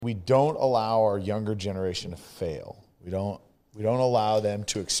We don't allow our younger generation to fail. We don't allow them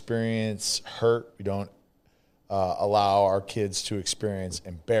to experience hurt. We don't allow our kids to experience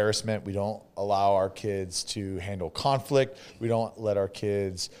embarrassment. We don't allow our kids to handle conflict. We don't let our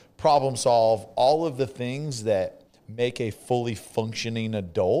kids problem solve. All of the things that make a fully functioning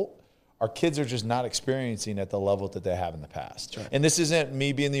adult, our kids are just not experiencing at the level that they have in the past. Right. And this isn't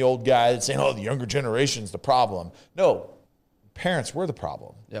me being the old guy that's saying, oh, the younger generation's the problem. No, parents, we're the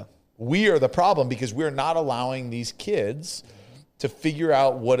problem. Yeah. We are the problem because we're not allowing these kids to figure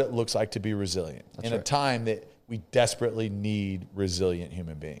out what it looks like to be resilient in a time that we desperately need resilient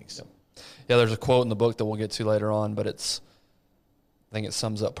human beings. Yeah, there's a quote in the book that we'll get to later on, but I think it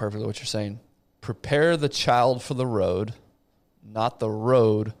sums up perfectly what you're saying. Prepare the child for the road, not the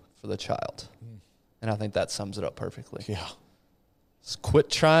road for the child. And I think that sums it up perfectly. Yeah. Just quit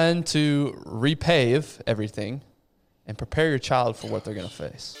trying to repave everything and prepare your child for what they're going to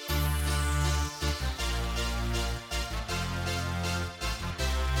face.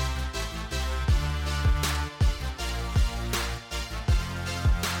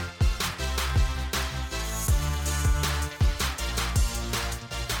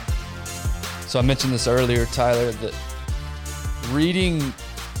 So I mentioned this earlier, Tyler, that reading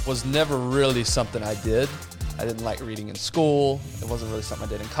was never really something I did. I didn't like reading in school. It wasn't really something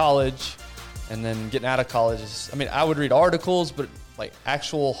I did in college. And then getting out of college I would read articles, but like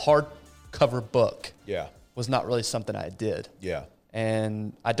actual hardcover book was not really something I did. Yeah.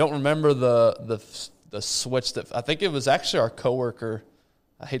 And I don't remember the switch that, I think it was actually our coworker.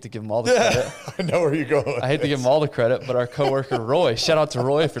 I hate to give him all the credit. I know where you're going. I hate to give him all the credit, but our coworker Roy, shout out to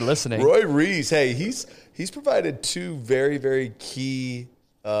Roy if you're listening. Roy Rees, hey, he's provided two very, very key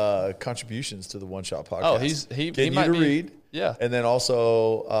contributions to the One Shot podcast. Oh, he might be, read. Yeah. And then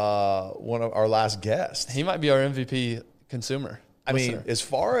also one of our last guests. He might be our MVP consumer. I mean, as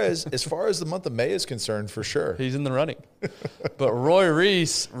far as the month of May is concerned, for sure. He's in the running. But Roy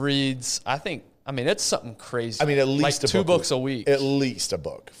Rees reads, it's something crazy. I mean, at least like two books a week. At least a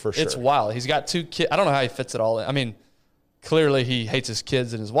book, for sure. It's wild. He's got 2 kids. I don't know how he fits it all in. I mean, clearly he hates his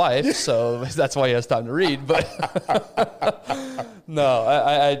kids and his wife, so that's why he has time to read. But no,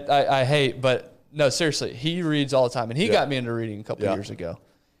 I hate. But no, seriously, he reads all the time, and he got me into reading a couple years ago.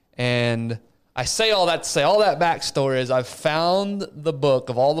 And I say all that to say all that backstory is I've found the book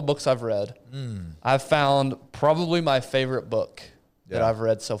of all the books I've read. I've found probably my favorite book that I've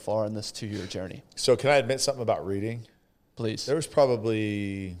read so far in this 2-year journey. So can I admit something about reading? Please. There was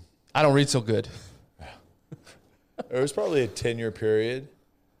probably... I don't read so good. There was probably a 10-year period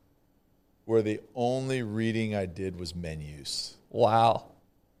where the only reading I did was menus. Wow.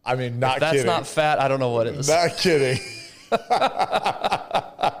 I mean, not if that's kidding. That's not fat. I don't know what is. Not kidding.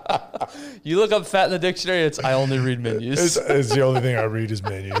 You look up fat in the dictionary, I only read menus. It's the only thing I read is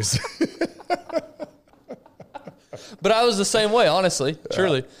menus. But I was the same way, honestly,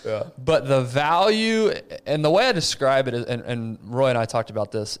 truly. Yeah. But the value, and the way I describe it, and Roy and I talked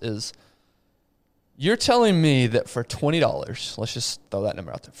about this, is you're telling me that for $20, let's just throw that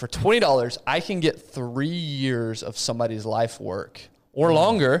number out there. For $20, I can get 3 years of somebody's life work or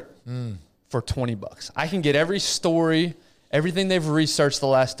longer for $20. I can get every story, everything they've researched the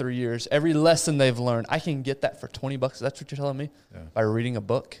last 3 years, every lesson they've learned. I can get that for $20. That's what you're telling me? Yeah. By reading a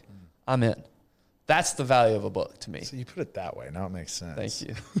book? I'm in. That's the value of a book to me. So you put it that way. Now it makes sense. Thank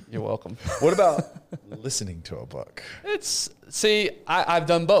you. You're welcome. What about listening to a book? I've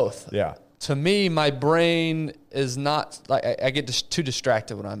done both. Yeah. To me, my brain is not, like, I get too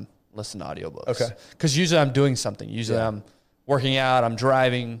distracted when I'm listening to audiobooks. Okay. Because usually I'm doing something. Usually I'm working out, I'm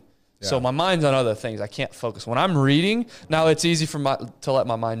driving. Yeah. So my mind's on other things. I can't focus. When I'm reading, now it's easy to let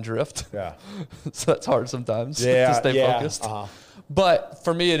my mind drift. Yeah. So that's hard sometimes to stay focused. Uh-huh. But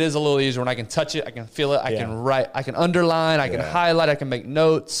for me, it is a little easier when I can touch it, I can feel it, I can write, I can underline, I can highlight, I can make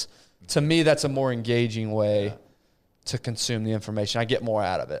notes. To me, that's a more engaging way to consume the information. I get more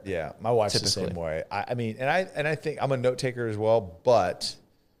out of it. Yeah, my wife's the same way. I mean, and I think I'm a note taker as well, but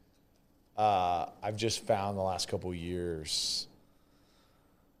I've just found the last couple of years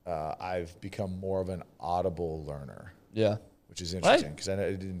I've become more of an audible learner. Yeah. Which is interesting because I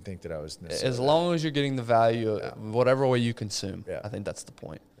didn't think that I was necessarily. As long as you're getting the value, whatever way you consume, I think that's the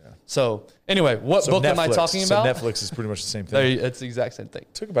point. Yeah. So anyway, what book am I talking about? So Netflix is pretty much the same thing. It's the exact same thing.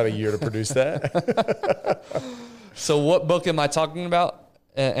 It took about a year to produce that. So what book am I talking about?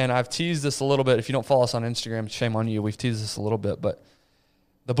 And I've teased this a little bit. If you don't follow us on Instagram, shame on you. We've teased this a little bit. But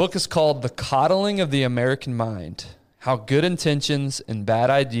the book is called The Coddling of the American Mind, How Good Intentions and Bad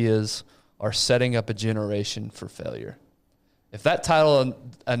Ideas Are Setting Up a Generation for Failure. If that title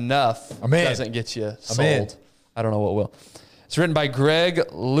enough doesn't get you sold, I don't know what will. It's written by Greg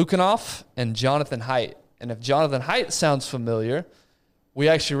Lukianoff and Jonathan Haidt. And if Jonathan Haidt sounds familiar, we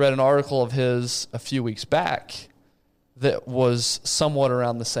actually read an article of his a few weeks back that was somewhat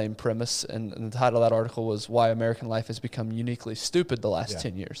around the same premise. And the title of that article was Why American Life Has Become Uniquely Stupid the Last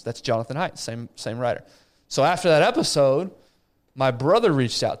 10 Years. That's Jonathan Haidt, same writer. So after that episode, my brother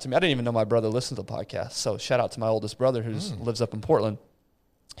reached out to me. I didn't even know my brother listened to the podcast. So shout out to my oldest brother who lives up in Portland.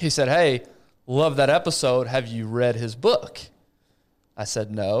 He said, hey, love that episode. Have you read his book? I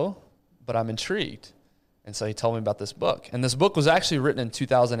said, no, but I'm intrigued. And so he told me about this book. And this book was actually written in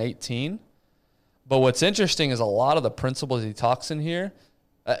 2018. But what's interesting is a lot of the principles he talks in here.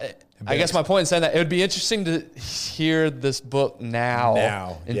 I guess my point in saying that, it would be interesting to hear this book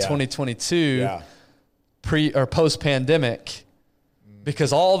now in 2022, pre or post-pandemic,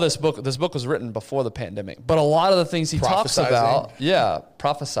 because all this book was written before the pandemic. But a lot of the things he talks about,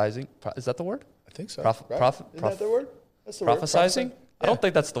 prophesizing. Is that the word? I think so. Is that the word? That's the prophesizing? word. I don't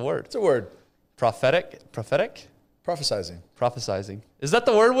think that's the word. It's a word. Prophetic? Prophesizing. Is that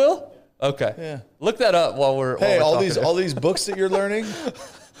the word, Will? Okay. Yeah. Look that up while we're all these books that you're learning.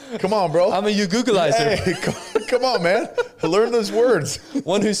 Come on, bro. I'm a you Googleizer. Hey, come on, man. Learn those words.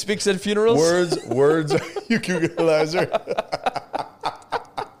 One who speaks at funerals. Words. You Googleizer.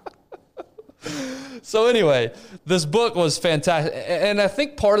 So anyway, this book was fantastic. And I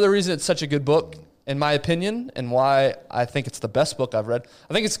think part of the reason it's such a good book, in my opinion, and why I think it's the best book I've read,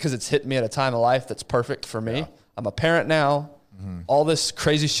 I think it's because it's hit me at a time of life that's perfect for me. Yeah. I'm a parent now. All this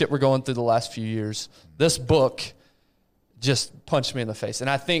crazy shit we're going through the last few years. This book just punched me in the face. And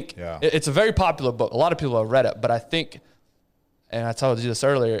I think it's a very popular book. A lot of people have read it, but I think, and I told you this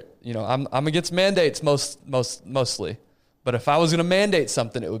earlier, I'm against mandates mostly. But if I was going to mandate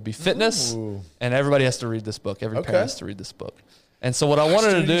something, it would be fitness, and everybody has to read this book. Every parent has to read this book. And so what I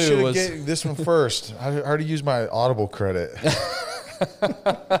wanted to do was get this one first. I already used my Audible credit.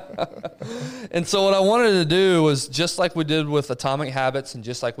 And so what I wanted to do was, just like we did with Atomic Habits and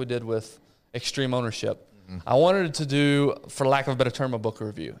just like we did with Extreme Ownership, I wanted to do, for lack of a better term, a book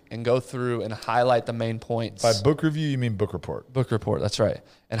review and go through and highlight the main points. By book review, you mean book report? Book report, that's right.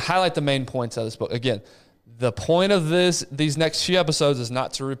 And highlight the main points of this book. Again, the point of these next few episodes is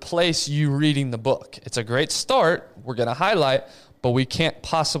not to replace you reading the book. It's a great start. We're going to highlight, but we can't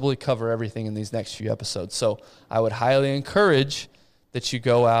possibly cover everything in these next few episodes. So I would highly encourage that you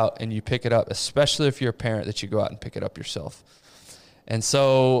go out and you pick it up, especially if you're a parent, that you go out and pick it up yourself. And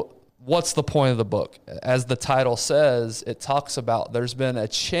so what's the point of the book? As the title says, it talks about there's been a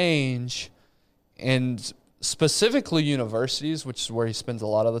change in specifically universities, which is where he spends a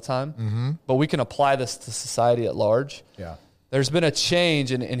lot of the time, but we can apply this to society at large. Yeah. There's been a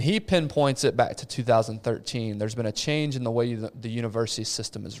change, and he pinpoints it back to 2013. There's been a change in the way the university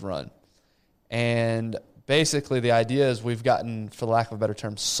system is run. And basically the idea is we've gotten, for lack of a better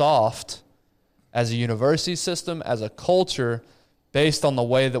term, soft as a university system, as a culture, based on the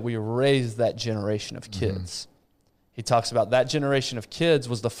way that we raised that generation of kids. He talks about that generation of kids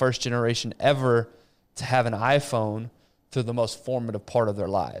was the first generation ever to have an iPhone through the most formative part of their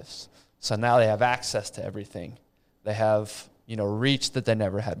lives. So now they have access to everything. They have, reach that they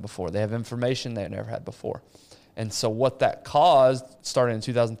never had before. They have information they never had before. And so what that caused, starting in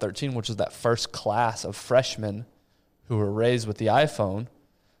 2013, which was that first class of freshmen who were raised with the iPhone,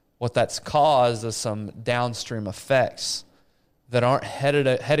 what that's caused is some downstream effects that aren't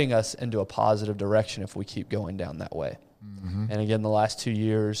heading us into a positive direction if we keep going down that way. And again, the last 2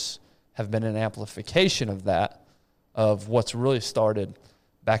 years have been an amplification of that, of what's really started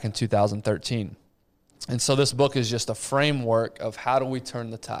back in 2013. And so this book is just a framework of how do we turn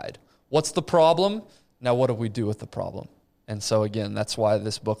the tide? What's the problem? Now what do we do with the problem? And so again, that's why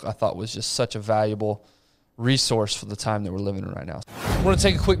this book I thought was just such a valuable resource for the time that we're living in right now. I want to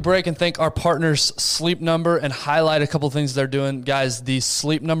take a quick break and thank our partners, Sleep Number, and highlight a couple of things they're doing. Guys, these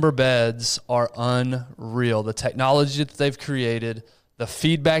Sleep Number beds are unreal. The technology that they've created, the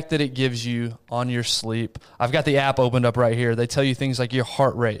feedback that it gives you on your sleep. I've got the app opened up right here. They tell you things like your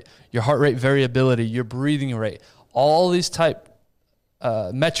heart rate variability, your breathing rate, all these type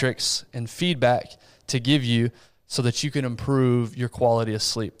metrics and feedback to give you so that you can improve your quality of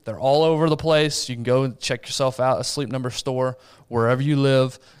sleep. They're all over the place. You can go and check yourself out, a Sleep Number store, wherever you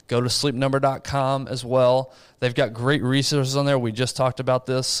live. Go to sleepnumber.com as well. They've got great resources on there. We just talked about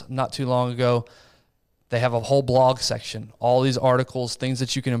this not too long ago. They have a whole blog section, all these articles, things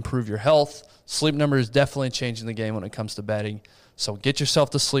that you can improve your health. Sleep Number is definitely changing the game when it comes to bedding. So get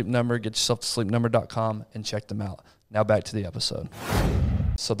yourself to Sleep Number, get yourself to sleepnumber.com, and check them out. Now back to the episode.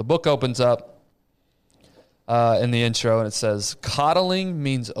 So the book opens up in the intro, and it says, coddling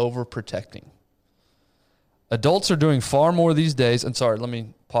means overprotecting. Adults are doing far more these days. And sorry, let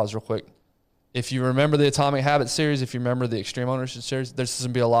me pause real quick. If you remember the Atomic Habits series, if you remember the Extreme Ownership series, there's going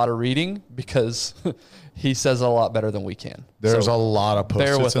to be a lot of reading because he says it a lot better than we can. There's a lot of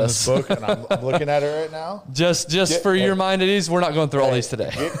post-its in this book, and I'm looking at it right now. Just for your mind at ease, we're not going through all these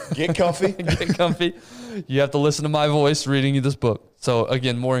today. Get comfy. Get comfy. You have to listen to my voice reading you this book. So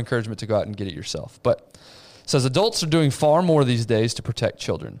again, more encouragement to go out and get it yourself. But it says adults are doing far more these days to protect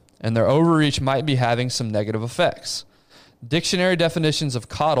children, and their overreach might be having some negative effects. Dictionary definitions of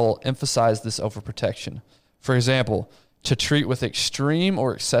coddle emphasize this overprotection. For example, to treat with extreme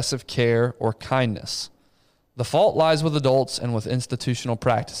or excessive care or kindness. The fault lies with adults and with institutional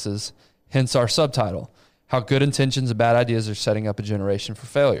practices, hence our subtitle, How Good Intentions and Bad Ideas Are Setting Up a Generation for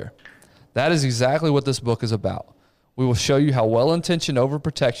Failure. That is exactly what this book is about. We will show you how well-intentioned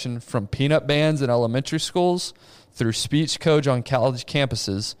overprotection from peanut bans in elementary schools through speech coach on college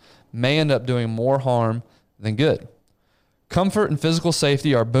campuses may end up doing more harm than good. Comfort and physical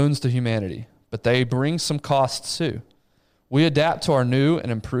safety are boons to humanity, but they bring some costs too. We adapt to our new and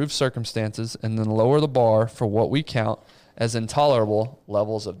improved circumstances and then lower the bar for what we count as intolerable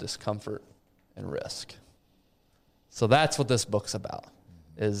levels of discomfort and risk. So that's what this book's about,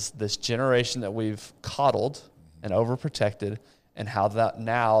 is this generation that we've coddled and overprotected and how that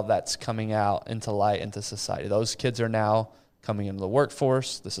now that's coming out into light into society. Those kids are now coming into the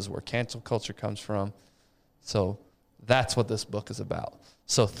workforce. This is where cancel culture comes from. So that's what this book is about.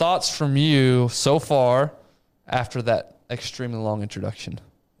 So thoughts from you so far after that extremely long introduction?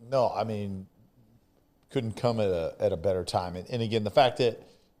 No, I mean, couldn't come at a better time. And again, the fact that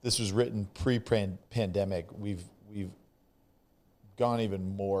this was written pre-pandemic, we've gone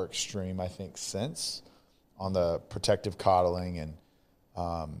even more extreme, I think, since on the protective coddling.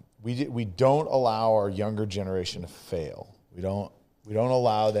 And we don't allow our younger generation to fail. We don't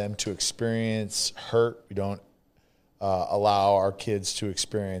allow them to experience hurt. We don't allow our kids to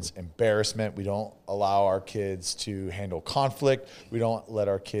experience embarrassment. We don't allow our kids to handle conflict. We don't let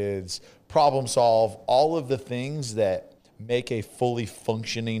our kids problem solve. All of the things that make a fully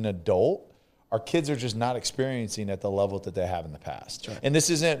functioning adult, our kids are just not experiencing at the level that they have in the past. Right. And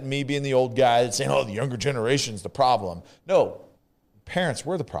this isn't me being the old guy that's saying, oh, the younger generation's the problem. No, parents,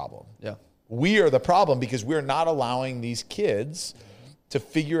 we're the problem. Yeah. We are the problem because we're not allowing these kids to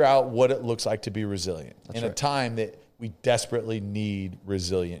figure out what it looks like to be resilient in a time that we desperately need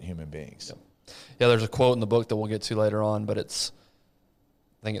resilient human beings. Yeah, there's a quote in the book that we'll get to later on, but I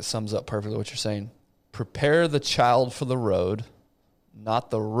think it sums up perfectly what you're saying. Prepare the child for the road, not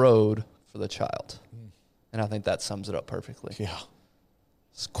the road for the child. And I think that sums it up perfectly. Yeah.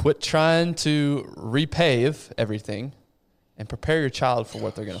 Just quit trying to repave everything and prepare your child for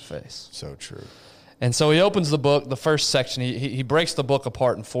what they're going to face. So true. And so he opens the book, the first section, he breaks the book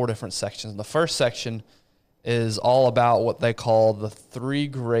apart in 4 different sections. The first section is all about what they call the 3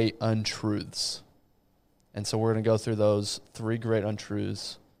 Great Untruths. And so we're going to go through those 3 Great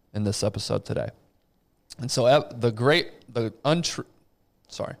Untruths in this episode today. And so the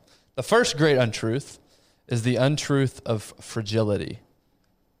first great untruth is the untruth of fragility.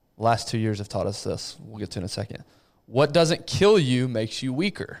 The last 2 years have taught us this. We'll get to in a second. What doesn't kill you makes you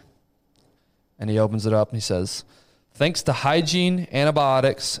weaker. And he opens it up and he says, thanks to hygiene,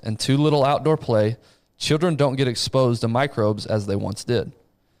 antibiotics, and too little outdoor play, children don't get exposed to microbes as they once did.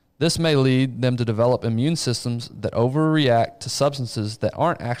 This may lead them to develop immune systems that overreact to substances that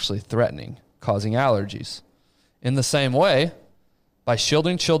aren't actually threatening, causing allergies. In the same way, by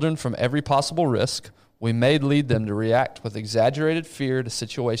shielding children from every possible risk, we may lead them to react with exaggerated fear to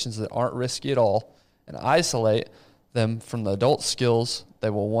situations that aren't risky at all and isolate them from the adult skills they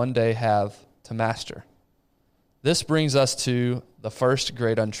will one day have to master. This brings us to the first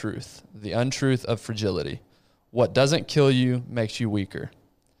great untruth, the untruth of fragility. What doesn't kill you makes you weaker.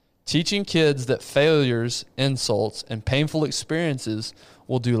 Teaching kids that failures, insults, and painful experiences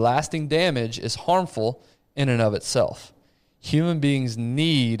will do lasting damage is harmful in and of itself. Human beings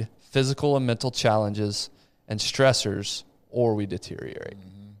need physical and mental challenges and stressors, or we deteriorate.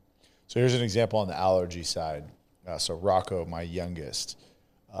 Mm-hmm. So here's an example on the allergy side. So Rocco, my youngest,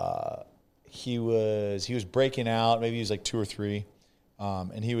 he was breaking out. Maybe he was like 2 or 3,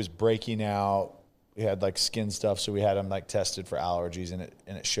 and he was breaking out. We had like skin stuff, so we had him like tested for allergies, and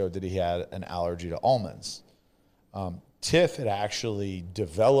it showed that he had an allergy to almonds. Tiff had actually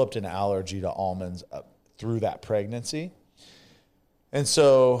developed an allergy to almonds through that pregnancy. And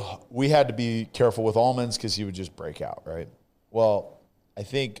so we had to be careful with almonds because he would just break out, right? Well, I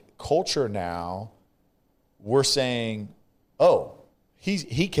think culture now, we're saying, oh,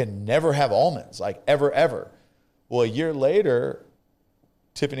 he can never have almonds, like ever. Well, a year later,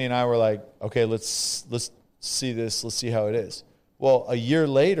 Tiffany and I were like, okay, let's see this. Let's see how it is. Well, a year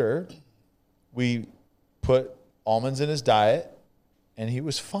later, we put almonds in his diet, and he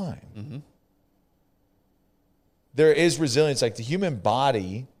was fine. Mm-hmm. There is resilience. Like the human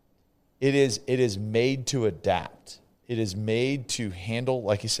body, it is made to adapt. It is made to handle,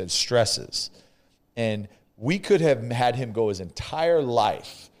 like you said, stresses. And we could have had him go his entire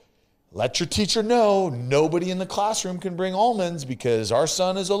life. Let your teacher know nobody in the classroom can bring almonds because our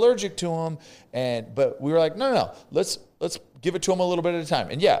son is allergic to them. But we were like, no. Let's give it to him a little bit at a time.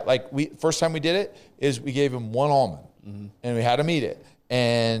 And yeah, like first time we did it is we gave him one almond, mm-hmm. and we had him eat it.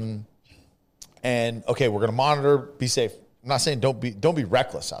 And okay, we're gonna monitor, be safe. I'm not saying don't be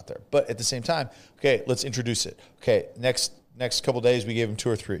reckless out there, but at the same time, okay, let's introduce it. Okay, next couple days we gave him 2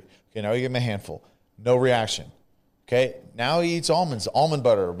 or 3. Okay, now we give him a handful. No reaction. Okay, now he eats almonds, almond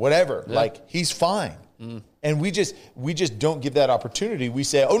butter, whatever. Yeah. Like he's fine. Mm. And we just don't give that opportunity. We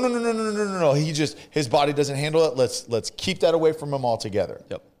say, oh no. His body doesn't handle it. Let's keep that away from him altogether.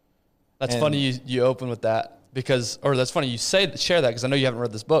 Yep. That's funny you open with that that's funny you share that because I know you haven't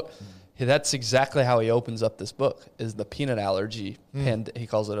read this book. That's exactly how he opens up this book is the peanut allergy. He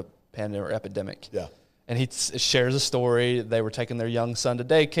calls it a pandemic or epidemic. Yeah. And he shares a story. They were taking their young son to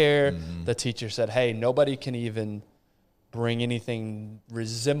daycare. Mm-hmm. The teacher said, hey, nobody can even bring anything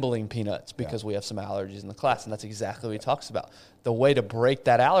resembling peanuts because we have some allergies in the class. And that's exactly what he talks about. The way to break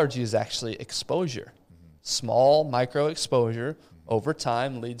that allergy is actually exposure. Mm-hmm. Small micro exposure over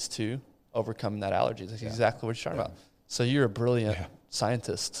time leads to overcoming that allergy. That's exactly what you're talking about. So you're a brilliant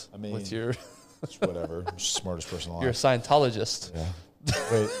scientist. I mean, with your whatever. I'm just the smartest person alive. You're a Scientologist. Yeah.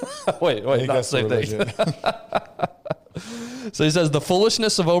 Wait, not the same thing. So he says, the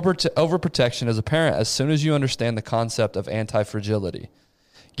foolishness of overprotection is apparent as soon as you understand the concept of anti-fragility.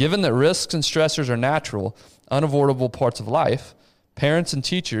 Given that risks and stressors are natural, unavoidable parts of life, parents and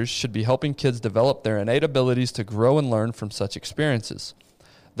teachers should be helping kids develop their innate abilities to grow and learn from such experiences.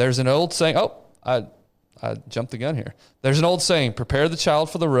 There's an old saying, I jumped the gun here. There's an old saying, prepare the child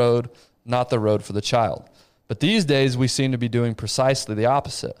for the road, not the road for the child. But these days we seem to be doing precisely the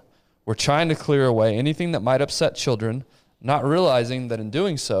opposite. We're trying to clear away anything that might upset children, not realizing that in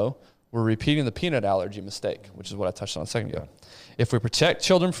doing so, we're repeating the peanut allergy mistake, which is what I touched on a second ago. If we protect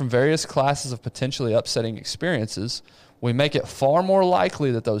children from various classes of potentially upsetting experiences, we make it far more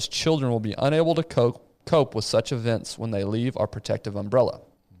likely that those children will be unable to cope with such events when they leave our protective umbrella.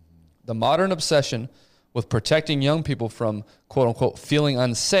 Mm-hmm. The modern obsession with protecting young people from, quote unquote, feeling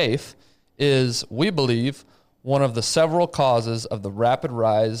unsafe is, we believe, one of the several causes of the rapid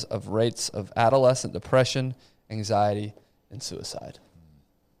rise of rates of adolescent depression, anxiety, and suicide.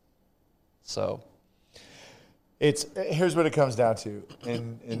 So here's what it comes down to,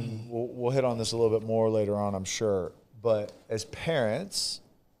 and we'll hit on this a little bit more later on, I'm sure. But as parents,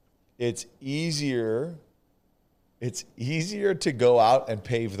 it's easier to go out and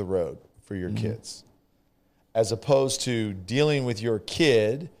pave the road for your kids, as opposed to dealing with your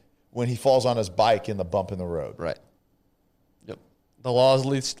kid when he falls on his bike in the bump in the road. Right. Yep. The law is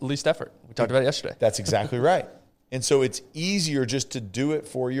least effort. We talked about it yesterday. That's exactly right. And so it's easier just to do it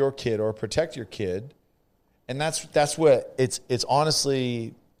for your kid or protect your kid. And that's what it's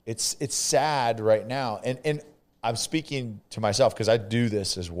honestly, it's sad right now. And I'm speaking to myself because I do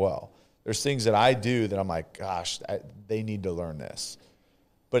this as well. There's things that I do that I'm like, gosh, they need to learn this.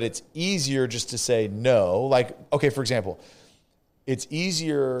 But it's easier just to say no. Like, okay, for example, it's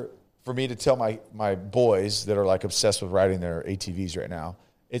easier for me to tell my boys that are like obsessed with riding their ATVs right now,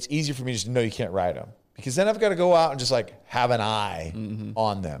 it's easier for me just to know you can't ride them. Because then I've got to go out and just like have an eye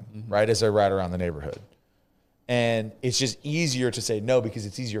on them, right, as I ride around the neighborhood. And it's just easier to say no because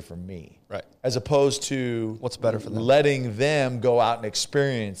it's easier for me. Right. As opposed to what's better for them, letting them go out and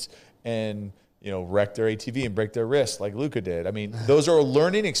experience and, wreck their ATV and break their wrist like Luka did. I mean, those are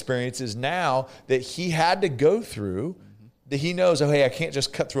learning experiences now that he had to go through, that he knows, oh, hey, I can't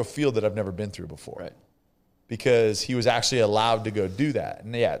just cut through a field that I've never been through before. Right. Because he was actually allowed to go do that.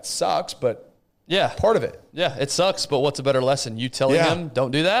 And yeah, it sucks, but part of it. Yeah, it sucks, but what's a better lesson? You telling him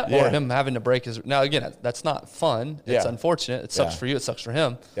don't do that, or him having to break his... Now, again, that's not fun. It's unfortunate. It sucks for you. It sucks for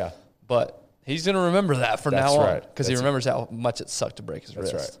him. Yeah. But he's going to remember that from now on because he remembers how much it sucked to break his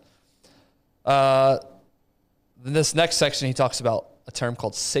wrist. That's right. In this next section, he talks about a term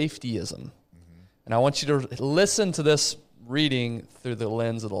called safetyism. And I want you to listen to this reading through the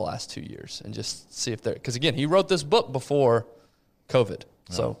lens of the last 2 years and just see if there... Because, again, he wrote this book before COVID.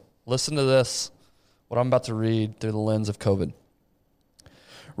 So listen to this, what I'm about to read through the lens of COVID.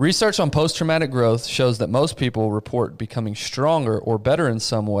 Research on post-traumatic growth shows that most people report becoming stronger or better in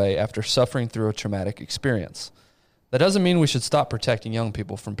some way after suffering through a traumatic experience. That doesn't mean we should stop protecting young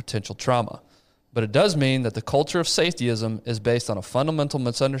people from potential trauma. but it does mean that the culture of safetyism is based on a fundamental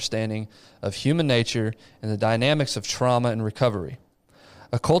misunderstanding of human nature and the dynamics of trauma and recovery.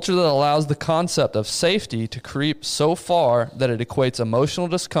 A culture that allows the concept of safety to creep so far that it equates emotional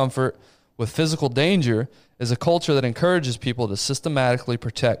discomfort with physical danger is a culture that encourages people to systematically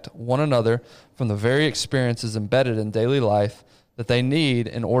protect one another from the very experiences embedded in daily life that they need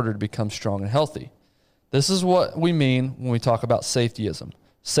in order to become strong and healthy. This is what we mean when we talk about safetyism.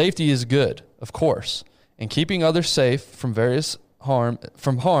 Safety is good, of course, and keeping others safe from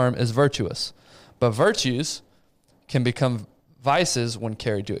harm is virtuous. But virtues can become vices when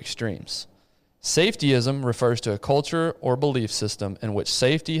carried to extremes. Safetyism refers to a culture or belief system in which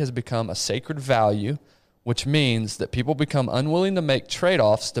safety has become a sacred value, which means that people become unwilling to make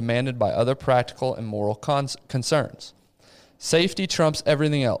trade-offs demanded by other practical and moral concerns. Safety trumps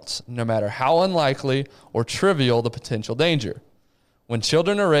everything else, no matter how unlikely or trivial the potential danger. When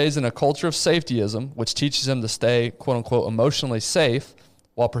children are raised in a culture of safetyism, which teaches them to stay, quote-unquote, emotionally safe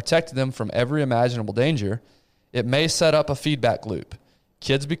while protecting them from every imaginable danger, it may set up a feedback loop.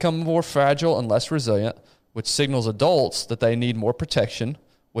 Kids become more fragile and less resilient, which signals adults that they need more protection,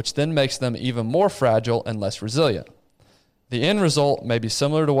 which then makes them even more fragile and less resilient. The end result may be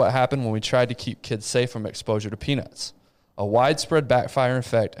similar to what happened when we tried to keep kids safe from exposure to peanuts, a widespread backfire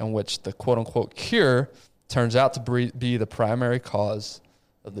effect in which the quote-unquote cure turns out to be the primary cause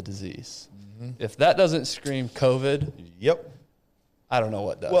of the disease. Mm-hmm. If that doesn't scream COVID, yep, I don't know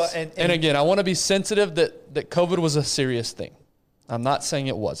what does. Well, and again, I want to be sensitive that COVID was a serious thing. I'm not saying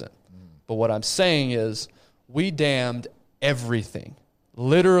it wasn't. But what I'm saying is we damned everything,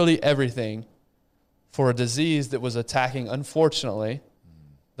 literally everything, for a disease that was attacking, unfortunately,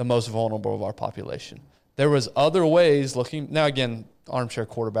 the most vulnerable of our population. There was other ways looking. Now, again, armchair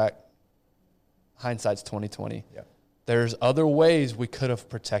quarterback, hindsight's 2020. Yeah. There's other ways we could have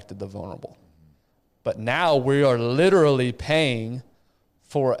protected the vulnerable. But now we are literally paying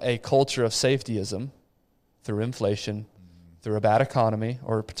for a culture of safetyism through inflation, through a bad economy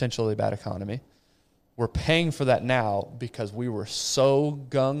or potentially a bad economy. We're paying for that now because we were so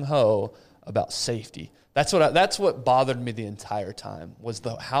gung-ho about safety. That's what bothered me the entire time was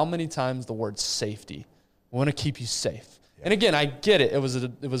how many times the word safety. We want to keep you safe. Yeah. And again, I get it. It was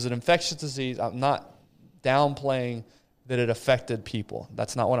an infectious disease. I'm not downplaying that it affected people.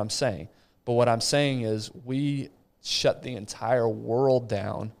 That's not what I'm saying. But what I'm saying is we shut the entire world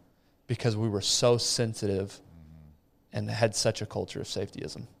down because we were so sensitive and had such a culture of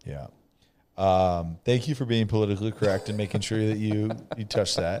safetyism. Yeah. Thank you for being politically correct and making sure that you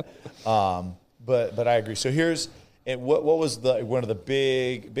touch that. But I agree. So what was one of the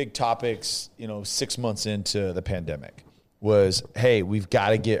big topics, 6 months into the pandemic was, hey, we've got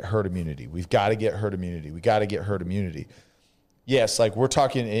to get herd immunity. We've got to get herd immunity. We got to get herd immunity. Yes, like we're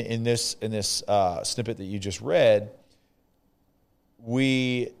talking in this snippet that you just read,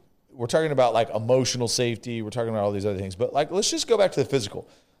 we're talking about like emotional safety. We're talking about all these other things. But like, let's just go back to the physical.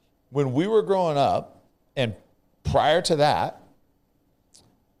 When we were growing up and prior to that,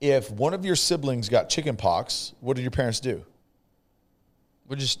 if one of your siblings got chicken pox, what did your parents do?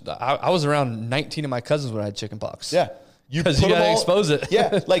 I was around 19 of my cousins when I had chicken pox. Yeah. Because you got to expose it.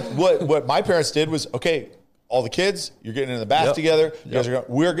 Yeah. Like what my parents did was, okay, all the kids, you're getting in the bath together.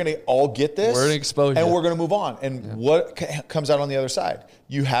 We're going to all get this. We're going to expose and you. We're going to move on. And what comes out on the other side?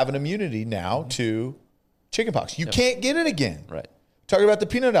 You have an immunity now to chicken pox. You can't get it again. Right. Talking about the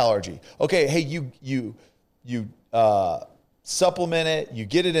peanut allergy. Okay, hey, you supplement it, you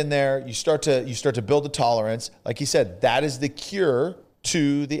get it in there, you start to build a tolerance. Like he said, that is the cure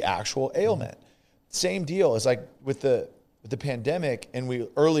to the actual ailment. Same deal as like with the pandemic, and we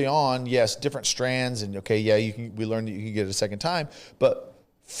early on, yes, different strands, and okay, yeah, we learned that you can get it a second time. But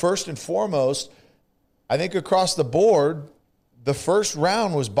first and foremost, I think across the board, the first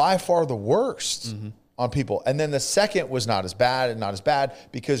round was by far the worst on people. And then the second was not as bad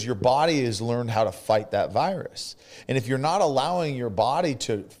because your body has learned how to fight that virus. And if you're not allowing your body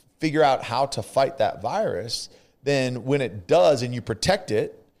to figure out how to fight that virus, then when it does and you protect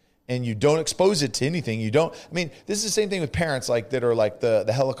it and you don't expose it to anything, this is the same thing with parents like that are like the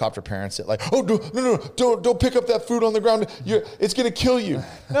helicopter parents that like, oh, no, don't pick up that food on the ground. It's going to kill you.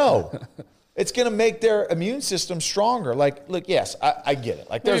 No. It's going to make their immune system stronger. Like, look, yes, I get it.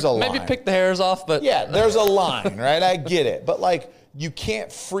 Like, there's a line. Maybe pick the hairs off, but... Yeah, there's a line, right? I get it. But, like, you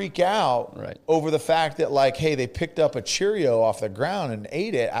can't freak out over the fact that, like, hey, they picked up a Cheerio off the ground and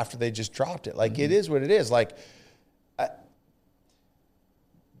ate it after they just dropped it. Like, it is what it is. Like,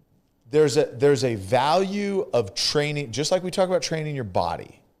 there's a value of training, just like we talk about training your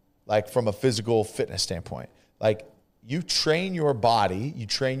body, like, from a physical fitness standpoint. Like, you train your body, you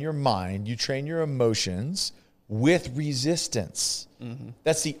train your mind, you train your emotions with resistance.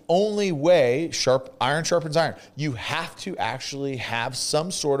 That's the only way iron sharpens iron. You have to actually have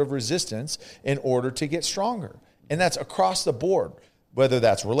some sort of resistance in order to get stronger. And that's across the board, whether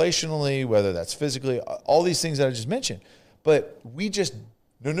that's relationally, whether that's physically, all these things that I just mentioned. But we just,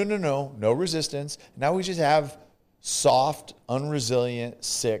 no resistance. Now we just have soft, unresilient,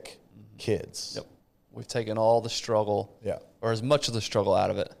 sick kids. Yep. We've taken all the struggle, or as much of the struggle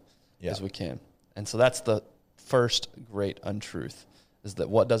out of it as we can. And so that's the first great untruth, is that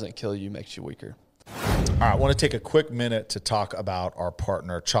what doesn't kill you makes you weaker. All right, I want to take a quick minute to talk about our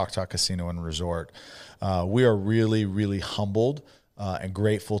partner, Choctaw Casino and Resort. We are really, really humbled and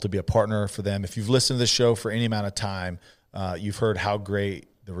grateful to be a partner for them. If you've listened to this show for any amount of time, you've heard how great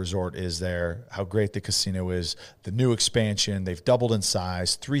the resort is there, how great the casino is, the new expansion. They've doubled in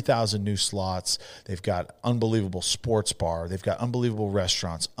size, 3,000 new slots. They've got unbelievable sports bar. They've got unbelievable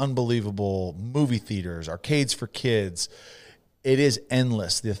restaurants, unbelievable movie theaters, arcades for kids. It is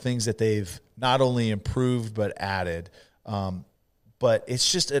endless, the things that they've not only improved but added. But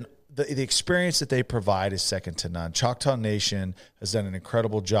it's just the experience that they provide is second to none. Choctaw Nation has done an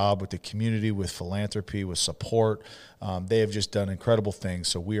incredible job with the community, with philanthropy, with support. They have just done incredible things.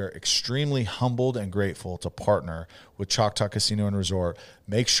 So we are extremely humbled and grateful to partner with Choctaw Casino and Resort.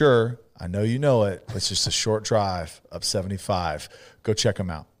 Make sure, I know you know it, it's just a short drive up 75. Go check them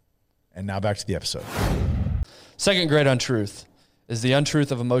out. And now back to the episode. Second great untruth is the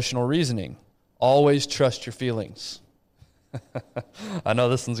untruth of emotional reasoning. Always trust your feelings. I know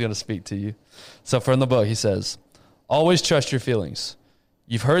this one's going to speak to you. So from the book, he says, always trust your feelings.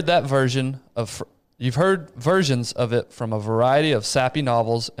 You've heard versions of it from a variety of sappy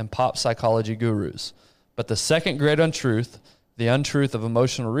novels and pop psychology gurus. But the second great untruth, the untruth of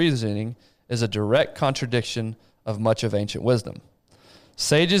emotional reasoning, is a direct contradiction of much of ancient wisdom.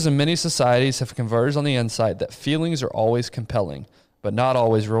 Sages in many societies have converged on the insight that feelings are always compelling, but not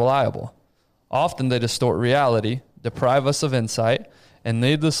always reliable. Often they distort reality, deprive us of insight, and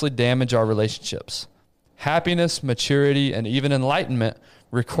needlessly damage our relationships. Happiness, maturity, and even enlightenment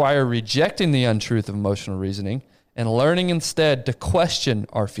require rejecting the untruth of emotional reasoning and learning instead to question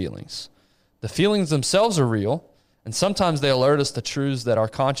our feelings. The feelings themselves are real, and sometimes they alert us to truths that our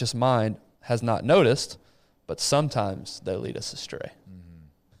conscious mind has not noticed, but sometimes they lead us astray.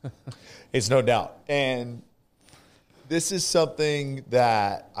 It's no doubt. And this is something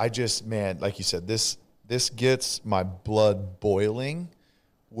that I just, like you said, this gets my blood boiling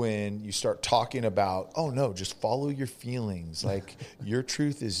when you start talking about, oh no, just follow your feelings. Like your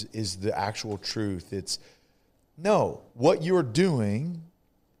truth is the actual truth. No, what you're doing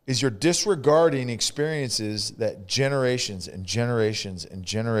is you're disregarding experiences that generations and generations and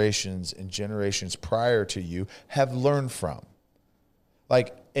generations and generations prior to you have learned from.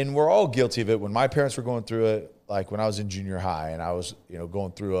 And we're all guilty of it. When my parents were going through it, like when I was in junior high and I was,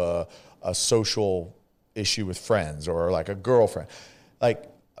 going through a social issue with friends or like a girlfriend, like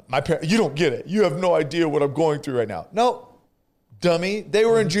my parents, you don't get it. You have no idea what I'm going through right now. No, dummy. They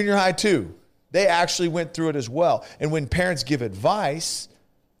were in junior high too. They actually went through it as well. And when parents give advice,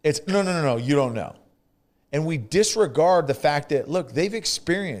 it's no, you don't know. And we disregard the fact that, look, they've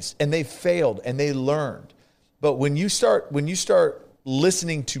experienced and they failed and they learned. But when you start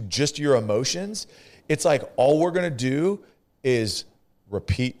listening to just your emotions, it's like all we're going to do is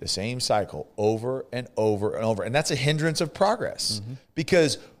repeat the same cycle over and over and over. And that's a hindrance of progress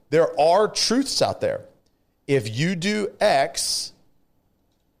because there are truths out there. If you do X,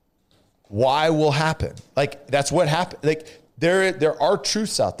 Y will happen. Like that's what happened. Like there are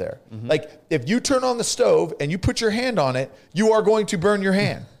truths out there. Like if you turn on the stove and you put your hand on it, you are going to burn your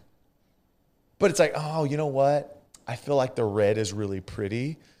hand. But it's like, oh, you know what? I feel like the red is really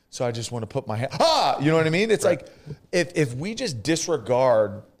pretty, so I just want to put my hand. You know what I mean? It's right. Like if we just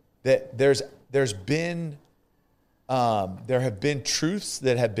disregard that, there have been truths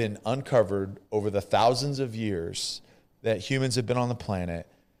that have been uncovered over the thousands of years that humans have been on the planet,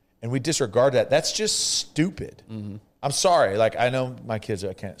 and we disregard that. That's just stupid. I'm sorry. Like I know my kids,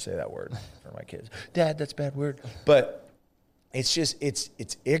 I can't say that word for my kids. Dad, that's a bad word. But it's just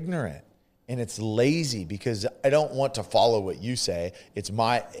it's ignorant. And it's lazy because I don't want to follow what you say. It's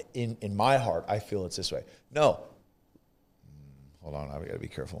in my heart, I feel it's this way. No. Hold on, I've got to be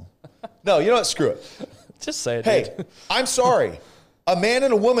careful. No, you know what? Screw it. Just say it. Hey, I'm sorry. A man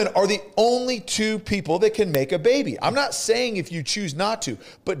and a woman are the only two people that can make a baby. I'm not saying if you choose not to,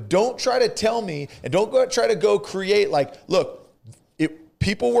 but don't try to tell me and don't try to go create look,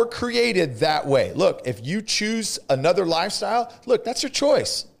 people were created that way. Look, if you choose another lifestyle, look, that's your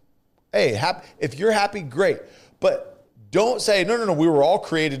choice. Hey, if you're happy, great. But Don't say, no, we were all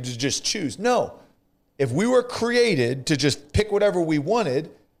created to just choose. No. If we were created to just pick whatever we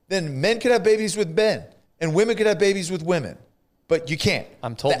wanted, then men could have babies with men and women could have babies with women. But you can't.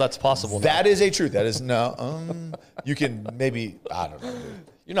 I'm told that's possible now. That is a truth. That is you can maybe, I don't know.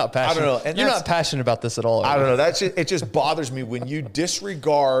 You're not passionate. I don't know. And you're not passionate about this at all. I don't know. It just bothers me when you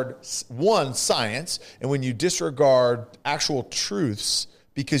disregard science and when you disregard actual truths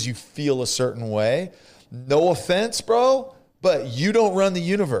because you feel a certain way. No offense, bro, but you don't run the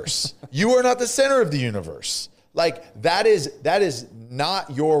universe. You are not the center of the universe. Like that is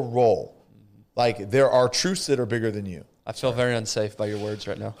not your role. Like there are truths that are bigger than you. I feel very unsafe by your words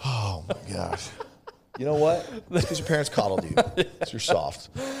right now. Oh my gosh. You know what? It's because your parents coddled you. You're soft.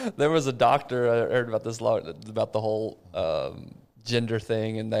 There was a doctor, I heard about this about the whole gender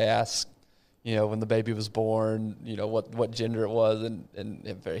thing, and they asked, when the baby was born, what gender it was,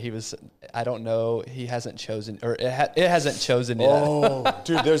 and he was, I don't know, he hasn't chosen, or it hasn't chosen yet. Oh,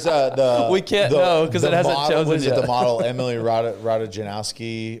 dude, there's we can't know because it hasn't chosen what is yet. It, the model Emily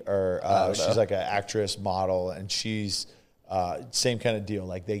Ratajkowski, or she's like an actress model, and she's same kind of deal.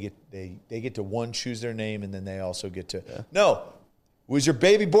 Like they get to choose their name, and then they also get to no. Was your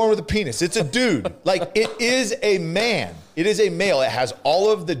baby born with a penis? It's a dude. Like, it is a man. It is a male. It has all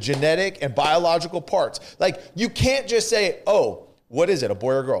of the genetic and biological parts. Like, you can't just say, oh, what is it, a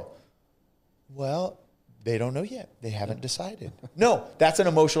boy or a girl? Well, they don't know yet. They haven't decided. No, that's an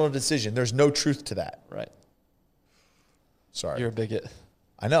emotional decision. There's no truth to that. Right. Sorry. You're a bigot.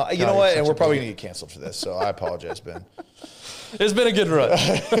 I know. You know what? And we're probably going to get canceled for this, so I apologize, Ben. It's been a good run.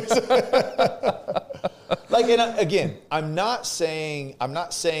 Like, and again, I'm not saying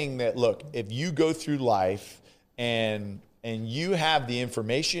that, look, if you go through life and you have the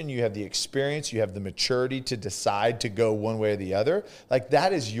information, you have the experience, you have the maturity to decide to go one way or the other, like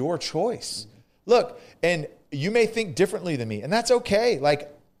that is your choice. Look, and you may think differently than me, and that's okay.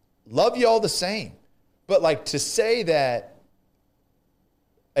 Like, love you all the same. But like to say that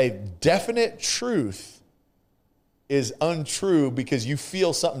a definite truth is untrue because you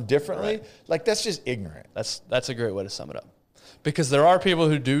feel something differently, right, like that's just ignorant. That's a great way to sum it up. Because there are people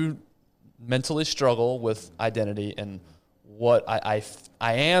who do mentally struggle with identity and what I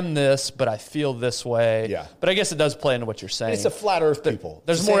am this, but I feel this way. Yeah. But I guess it does play into what you're saying. It's a flat earth people.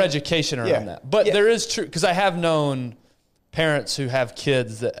 There's more education around that. But there is true, because I have known parents who have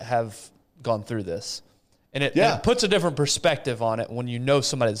kids that have gone through this. And it puts a different perspective on it when you know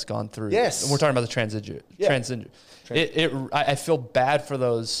somebody that's gone through. Yes. And we're talking about the transgender. I feel bad for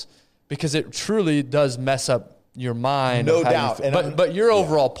those because it truly does mess up your mind. No doubt. But your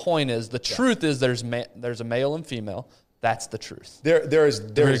overall point is the truth is there's a male and female. That's the truth. There is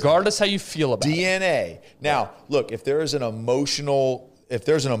regardless how you feel about DNA. Now, look, if there's an emotional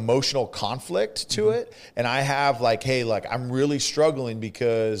conflict to it, and I have like, hey, like I'm really struggling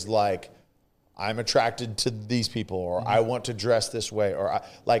because like I'm attracted to these people, or I want to dress this way, or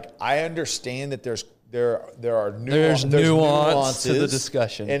I understand that there are nuances to the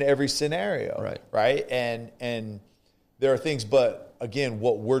discussion in every scenario, right? And there are things, but again,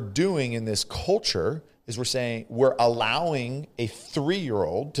 what we're doing in this culture is we're allowing a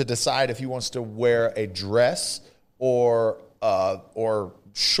 3-year-old to decide if he wants to wear a dress or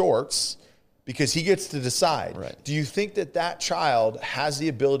shorts, because he gets to decide. Right. Do you think that child has the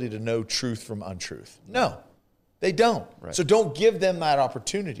ability to know truth from untruth? No, they don't. Right. So don't give them that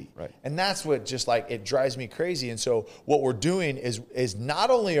opportunity. Right. And that's what just like, it drives me crazy. And so what we're doing is not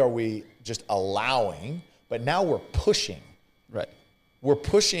only are we just allowing, but now we're pushing. Right. We're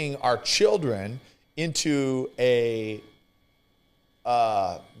pushing our children into a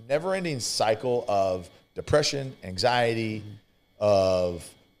never-ending cycle of depression, anxiety, of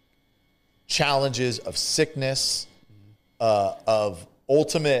challenges, of sickness, of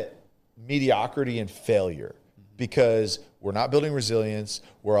ultimate mediocrity and failure, because we're not building resilience.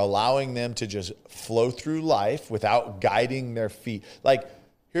 We're allowing them to just flow through life without guiding their feet. Like,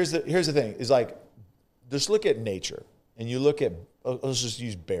 here's the thing, is like, just look at nature, and you look at, let's just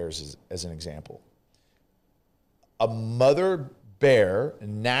use bears as an example. A mother bear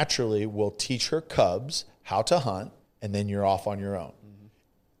naturally will teach her cubs how to hunt, and then you're off on your own.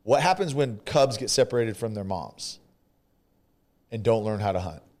 What happens when cubs get separated from their moms and don't learn how to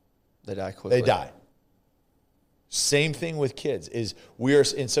hunt? They die quickly. They die. Same thing with kids, is we are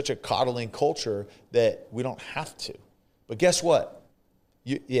in such a coddling culture that we don't have to. But guess what?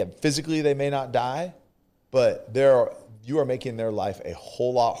 Physically they may not die, but you are making their life a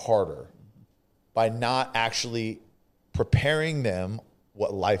whole lot harder by not actually preparing them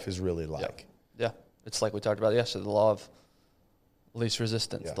what life is really like. Yeah. It's like we talked about yesterday, the law of least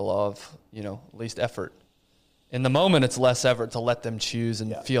resistance, the law of, least effort. in the moment, it's less effort to let them choose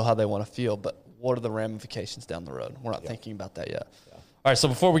and feel how they want to feel. But what are the ramifications down the road? We're not thinking about that yet. Yeah. All right, so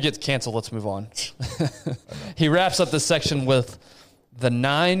before we get canceled, let's move on. He wraps up this section with the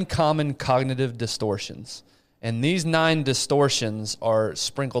 9 common cognitive distortions. And these 9 distortions are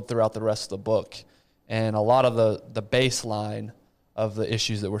sprinkled throughout the rest of the book and a lot of the baseline of the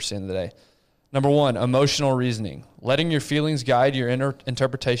issues that we're seeing today. Number 1, emotional reasoning, letting your feelings guide your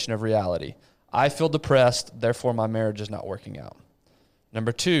interpretation of reality. I feel depressed, therefore my marriage is not working out.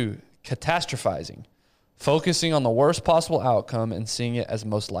 Number 2, catastrophizing, focusing on the worst possible outcome and seeing it as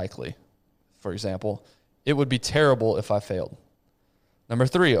most likely. For example, it would be terrible if I failed. Number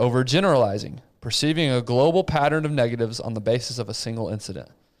 3, overgeneralizing, perceiving a global pattern of negatives on the basis of a single incident.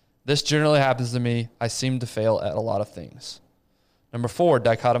 This generally happens to me. I seem to fail at a lot of things. Number 4,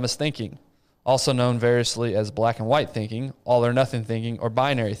 dichotomous thinking, also known variously as black and white thinking, all or nothing thinking, or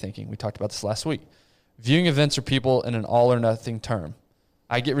binary thinking. We talked about this last week. Viewing events or people in an all or nothing term.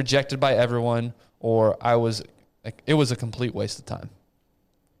 I get rejected by everyone, or it was a complete waste of time.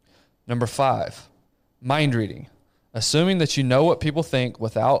 Number 5, mind reading, assuming that you know what people think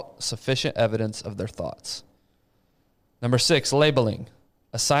without sufficient evidence of their thoughts. Number 6, labeling,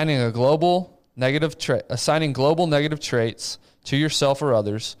 assigning global negative traits to yourself or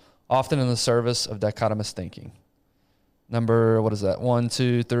others, often in the service of dichotomous thinking. Number, 1,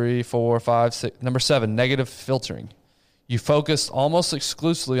 2, 3, 4, 5, 6. Number 7, negative filtering. You focus almost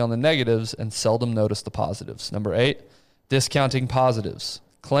exclusively on the negatives and seldom notice the positives. Number 8, discounting positives,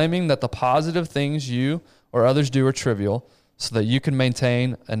 claiming that the positive things you or others do are trivial so that you can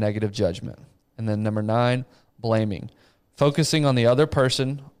maintain a negative judgment. And then number 9, blaming, focusing on the other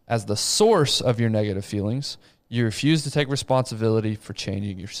person as the source of your negative feelings. You refuse to take responsibility for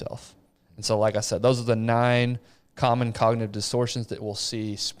changing yourself. And so, like I said, those are the 9 common cognitive distortions that we'll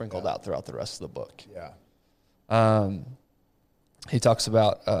see sprinkled out throughout the rest of the book. Yeah. He talks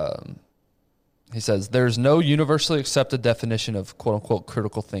about, he says, there's no universally accepted definition of quote-unquote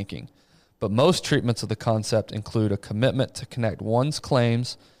critical thinking, but most treatments of the concept include a commitment to connect one's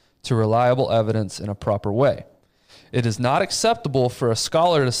claims to reliable evidence in a proper way. It is not acceptable for a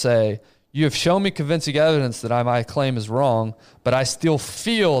scholar to say, you have shown me convincing evidence that my claim is wrong, but I still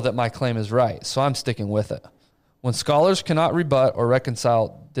feel that my claim is right, so I'm sticking with it. When scholars cannot rebut or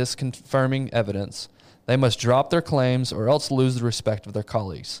reconcile disconfirming evidence, they must drop their claims or else lose the respect of their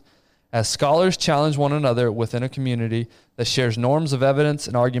colleagues. As scholars challenge one another within a community that shares norms of evidence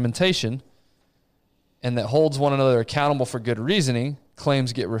and argumentation and that holds one another accountable for good reasoning,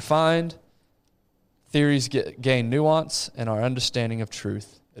 claims get refined, theories gain nuance, and our understanding of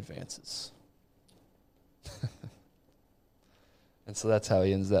truth advances. And so that's how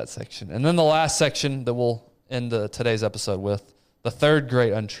he ends that section. And then the last section that we'll end today's episode with, the third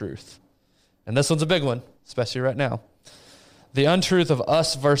great untruth. And this one's a big one, especially right now. The untruth of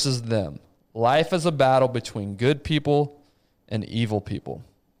us versus them. Life is a battle between good people and evil people.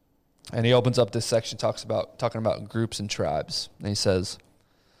 And he opens up this section, talking about groups and tribes. And he says,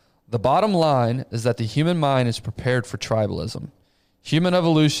 the bottom line is that the human mind is prepared for tribalism. Human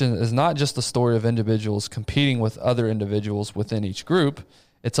evolution is not just the story of individuals competing with other individuals within each group.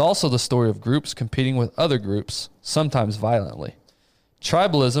 It's also the story of groups competing with other groups, sometimes violently.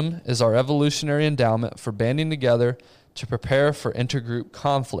 Tribalism is our evolutionary endowment for banding together to prepare for intergroup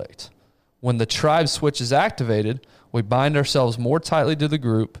conflict. When the tribe switch is activated, we bind ourselves more tightly to the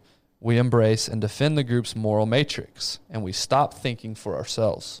group we embrace and defend the group's moral matrix, and we stop thinking for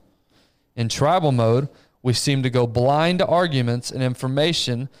ourselves. In tribal mode, we seem to go blind to arguments and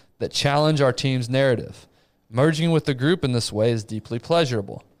information that challenge our team's narrative. Merging with the group in this way is deeply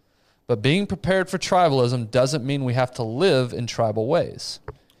pleasurable. But being prepared for tribalism doesn't mean we have to live in tribal ways.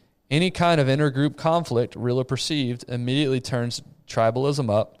 Any kind of intergroup conflict, real or perceived, immediately turns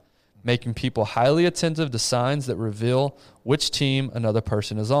tribalism up, making people highly attentive to signs that reveal which team another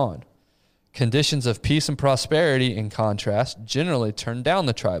person is on. Conditions of peace and prosperity, in contrast, generally turn down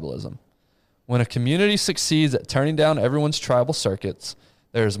the tribalism. When a community succeeds at turning down everyone's tribal circuits,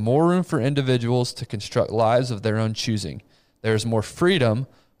 there is more room for individuals to construct lives of their own choosing. There is more freedom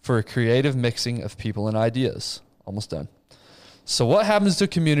for a creative mixing of people and ideas. Almost done. So what happens to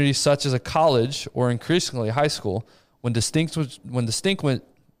communities such as a college or increasingly high school when distinctions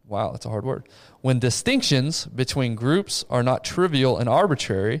between groups are not trivial and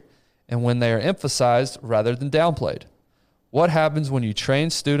arbitrary, and when they are emphasized rather than downplayed? What happens when you train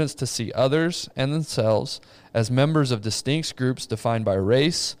students to see others and themselves as members of distinct groups defined by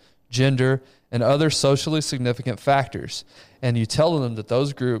race, gender, and other socially significant factors, and you tell them that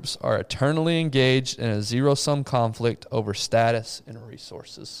those groups are eternally engaged in a zero-sum conflict over status and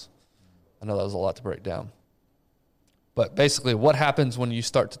resources? I know that was a lot to break down. But basically, what happens when you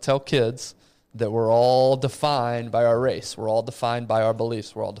start to tell kids that we're all defined by our race, we're all defined by our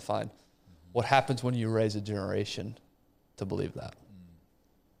beliefs, we're all defined? What happens when you raise a generation to believe that?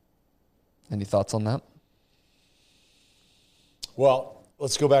 Any thoughts on that? Well,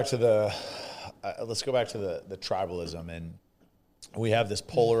 let's go back to the tribalism, and we have this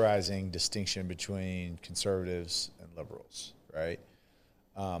polarizing distinction between conservatives and liberals, right?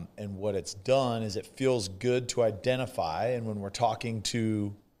 And what it's done is it feels good to identify, and when we're talking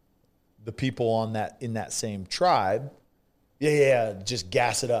to the people in that same tribe, just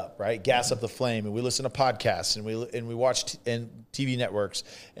gas it up, right? Gas up the flame, and we listen to podcasts, and we watch TV networks,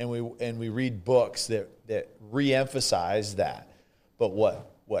 and we read books that reemphasize that. But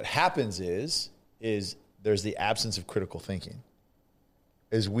what happens is there's the absence of critical thinking.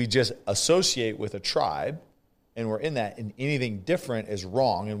 Is we just associate with a tribe, and we're in that, and anything different is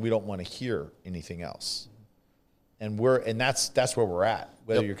wrong, and we don't want to hear anything else. And that's where we're at.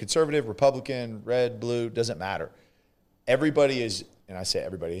 Whether you're conservative, Republican, red, blue, doesn't matter. Everybody is, and I say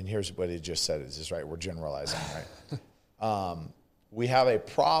everybody, and here's what it just said, is this right? We're generalizing, right? We have a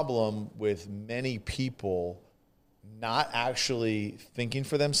problem with many people not actually thinking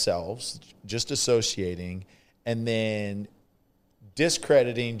for themselves, just associating, and then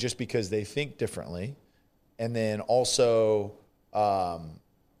discrediting just because they think differently. And then also,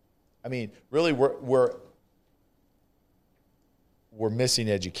 really we're missing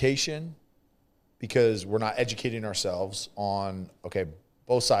education because we're not educating ourselves on,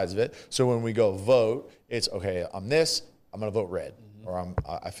 both sides of it. So when we go vote, it's, I'm this, I'm going to vote red. Mm-hmm. Or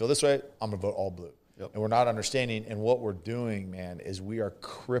I feel this way, I'm going to vote all blue. Yep. And we're not understanding. And what we're doing, man, is we are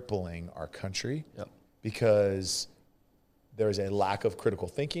crippling our country because there's a lack of critical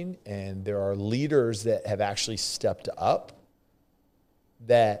thinking, and there are leaders that have actually stepped up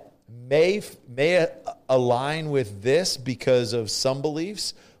that may align with this because of some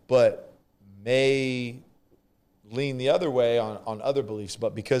beliefs, but may lean the other way on other beliefs,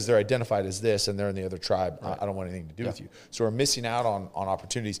 but because they're identified as this and they're in the other tribe, right. I don't want anything to do with you. So we're missing out on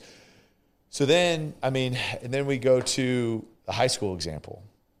opportunities. So then, and then we go to the high school example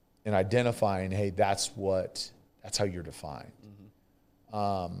and identifying, hey, that's how you're defined.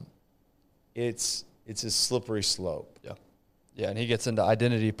 Mm-hmm. It's a slippery slope. Yeah, and he gets into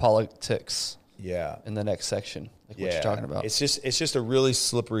identity politics. Yeah, in the next section, what you're talking about. It's just a really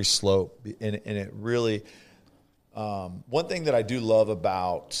slippery slope, and it really. One thing that I do love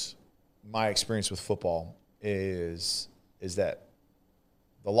about my experience with football is that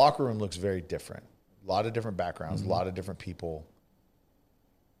the locker room looks very different. A lot of different backgrounds, mm-hmm. a lot of different people,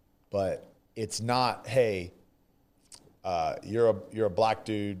 but it's not, hey, you're a black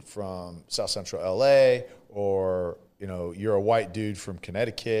dude from South Central LA, or you're a white dude from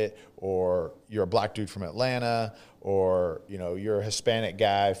Connecticut, or you're a black dude from Atlanta, or you're a Hispanic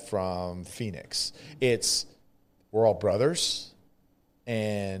guy from Phoenix. We're all brothers,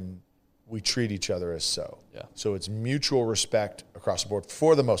 and we treat each other as so. Yeah. So it's mutual respect across the board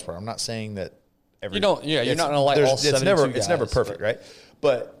for the most part. I'm not saying that you're not going to like all 72 guys. It's never perfect, right?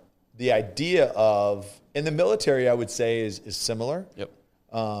 But the idea of, in the military, I would say is similar. Yep.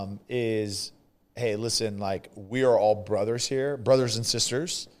 Is, hey, listen, like, we are all brothers here, brothers and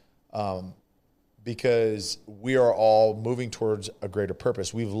sisters, because we are all moving towards a greater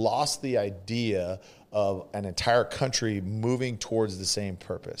purpose. We've lost the idea of an entire country moving towards the same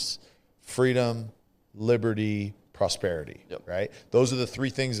purpose: freedom, liberty, prosperity, right? Those are the three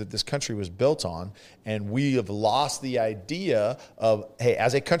things that this country was built on. And we have lost the idea of, hey,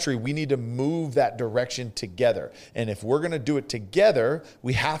 as a country, we need to move that direction together. And if we're going to do it together,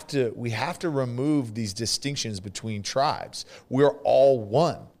 we have to remove these distinctions between tribes. We're all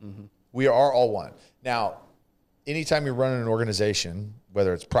one. Mm-hmm. We are all one. Now, anytime you're running an organization,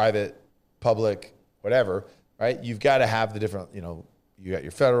 whether it's private, public, whatever, right? You've got to have the different, you got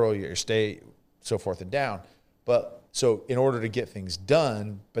your federal, you got your state, so forth and down. But so in order to get things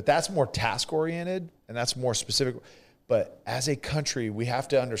done, but that's more task oriented and that's more specific. But as a country, we have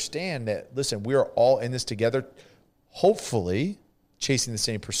to understand that, listen, we are all in this together, hopefully chasing the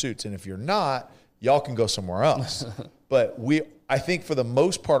same pursuits. And if you're not, y'all can go somewhere else. But I think for the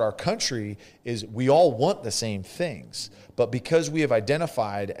most part, our country we all want the same things. But because we have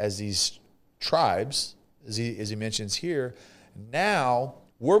identified as these tribes, as he mentions here, now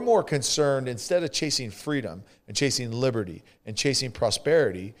we're more concerned, instead of chasing freedom and chasing liberty and chasing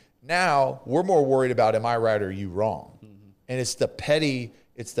prosperity, now we're more worried about, am I right or are you wrong? Mm-hmm. And it's the petty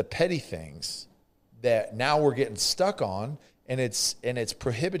things that now we're getting stuck on, and it's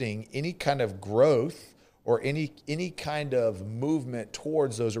prohibiting any kind of growth or any kind of movement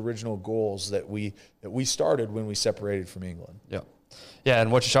towards those original goals that we started when we separated from England. Yeah. Yeah,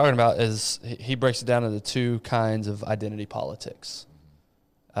 and what you're talking about is he breaks it down into two kinds of identity politics.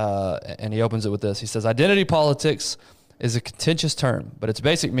 And he opens it with this. He says, identity politics is a contentious term, but its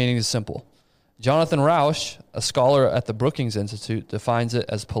basic meaning is simple. Jonathan Rauch, a scholar at the Brookings Institute, defines it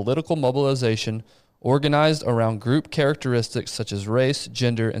as political mobilization organized around group characteristics such as race,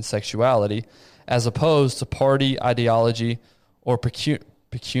 gender, and sexuality, as opposed to party ideology or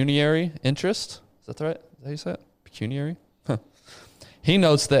pecuniary interest. Is that right? Is that how you say it? Pecuniary? He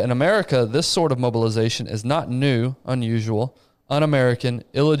notes that in America, this sort of mobilization is not new, unusual, un-American,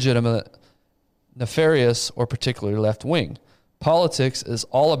 illegitimate, nefarious, or particularly left-wing. Politics is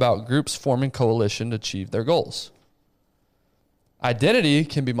all about groups forming coalition to achieve their goals. Identity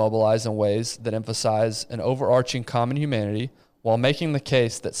can be mobilized in ways that emphasize an overarching common humanity while making the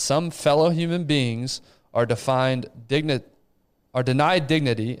case that some fellow human beings are denied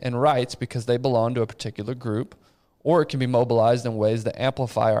dignity and rights because they belong to a particular group, or it can be mobilized in ways that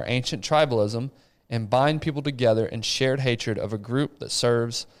amplify our ancient tribalism and bind people together in shared hatred of a group that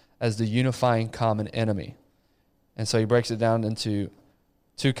serves as the unifying common enemy. And so he breaks it down into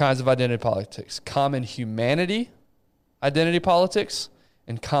two kinds of identity politics: common humanity identity politics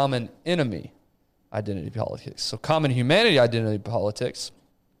and common enemy identity politics. So common humanity identity politics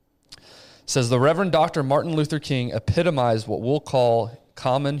says the Reverend Dr. Martin Luther King epitomized what we'll call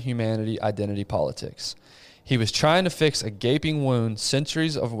common humanity identity politics. He was trying to fix a gaping wound,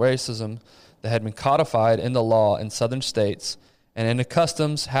 centuries of racism that had been codified in the law in southern states and into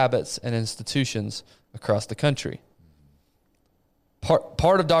customs, habits, and institutions across the country.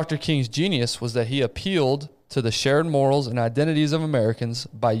 Part of Dr. King's genius was that he appealed to the shared morals and identities of Americans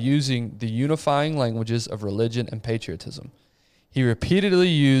by using the unifying languages of religion and patriotism. He repeatedly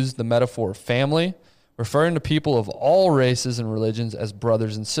used the metaphor of family, referring to people of all races and religions as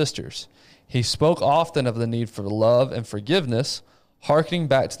brothers and sisters. He spoke often of the need for love and forgiveness, hearkening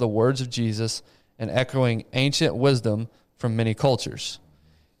back to the words of Jesus and echoing ancient wisdom from many cultures.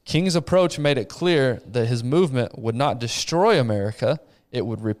 King's approach made it clear that his movement would not destroy America, it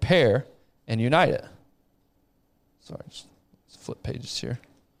would repair and unite it. Sorry, just flip pages here.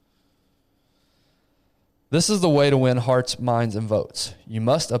 This is the way to win hearts, minds, and votes. You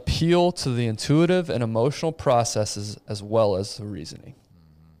must appeal to the intuitive and emotional processes as well as the reasoning.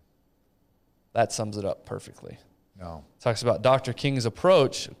 That sums it up perfectly. No. Talks about Dr. King's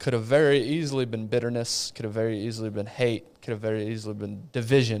approach could have very easily been bitterness, could have very easily been hate, could have very easily been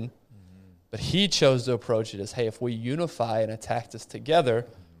division. But he chose to approach it as, hey, if we unify and attack this together,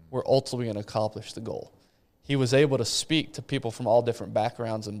 we're ultimately going to accomplish the goal. He was able to speak to people from all different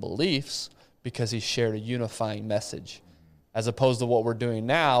backgrounds and beliefs because he shared a unifying message. As opposed to what we're doing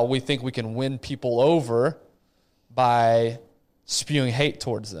now, we think we can win people over by spewing hate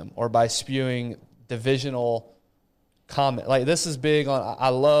towards them or by spewing divisional comment. Like, this is big on, I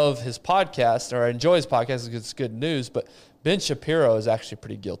love his podcast, or I enjoy his podcast because it's good news, but Ben Shapiro is actually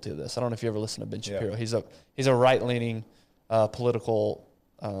pretty guilty of this. I don't know if you ever listen to Ben Shapiro. Yeah. He's a right-leaning political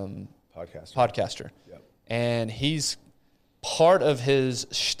podcaster. Yep. And he's part of his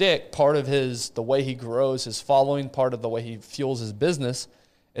shtick, part of the way he grows his following, part of the way he fuels his business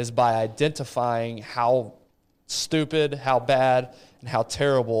is by identifying how stupid, how bad, and how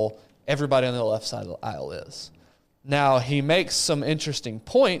terrible everybody on the left side of the aisle is. Now, he makes some interesting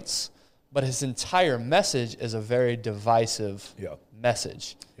points, but his entire message is a very divisive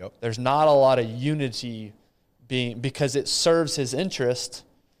message. Yep. There's not a lot of unity because it serves his interest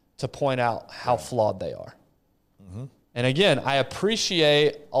to point out how flawed they are. Mm-hmm. And again, I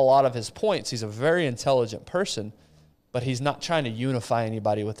appreciate a lot of his points. He's a very intelligent person, but he's not trying to unify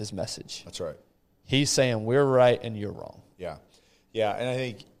anybody with his message. That's right. He's saying we're right and you're wrong. Yeah. Yeah, and I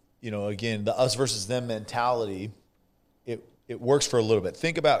think, again, the us versus them mentality, it works for a little bit.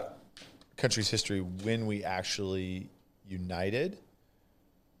 Think about country's history when we actually united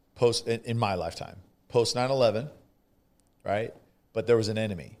in my lifetime. Post 9/11, right? But there was an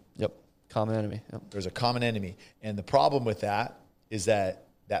enemy. Yep. Common enemy. Yep. There's a common enemy. And the problem with that is that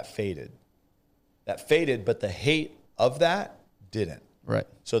faded. That faded, but the hate of that didn't. Right.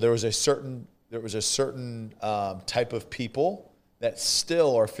 So there was a certain type of people that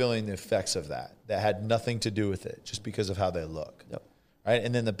still are feeling the effects of that had nothing to do with it, just because of how they look. Yep. Right?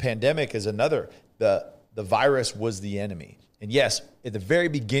 And then the pandemic is another. The virus was the enemy. And yes, at the very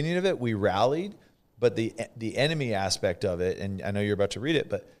beginning of it, we rallied, but the enemy aspect of it, and I know you're about to read it,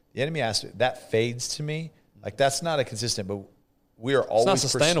 but the enemy aspect, that fades to me. Like, that's not a consistent, but we are always...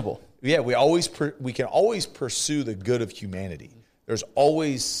 It's not sustainable. we can always pursue the good of humanity. There's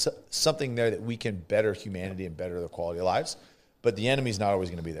always something there that we can better humanity and better the quality of lives. But the enemy's not always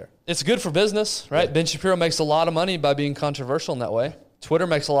going to be there. It's good for business, right? Yeah. Ben Shapiro makes a lot of money by being controversial in that way. Twitter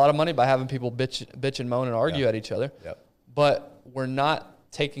makes a lot of money by having people bitch and moan and argue at each other. Yep. But we're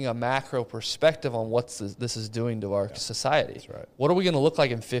not taking a macro perspective on what this is doing to our society. That's right. What are we going to look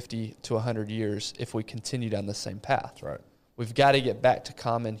like in 50 to 100 years if we continue down the same path? That's right. We've got to get back to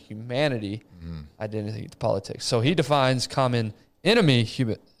common humanity identity politics. So he defines common enemy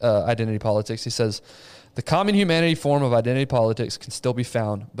identity politics. He says, the common humanity form of identity politics can still be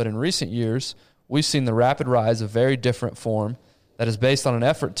found, but in recent years, we've seen the rapid rise of a very different form that is based on an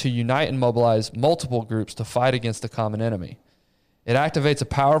effort to unite and mobilize multiple groups to fight against a common enemy. It activates a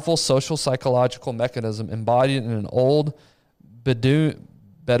powerful social psychological mechanism embodied in an old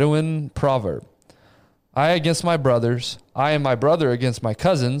Bedouin proverb. I against my brothers, I and my brother against my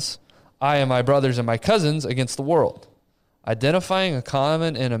cousins, I and my brothers and my cousins against the world. Identifying a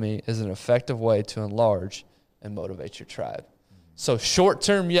common enemy is an effective way to enlarge and motivate your tribe. So short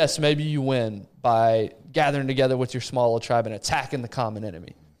term, yes, maybe you win by gathering together with your small little tribe and attacking the common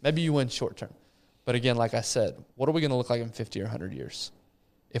enemy. Maybe you win short term. But again, like I said, what are we going to look like in 50 or 100 years?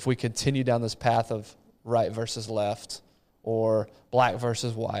 If we continue down this path of right versus left, or black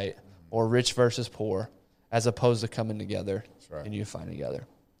versus white, or rich versus poor, as opposed to coming together and unifying together.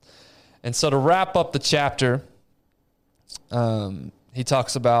 And so to wrap up the chapter, he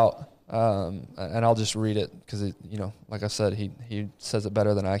talks about, and I'll just read it because, like I said, he says it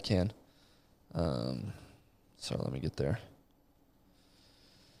better than I can. So let me get there.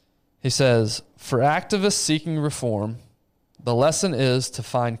 He says, for activists seeking reform, the lesson is to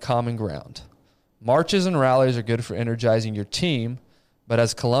find common ground. Marches and rallies are good for energizing your team, but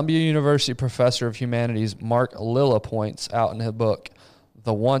as Columbia University professor of humanities Mark Lilla points out in his book,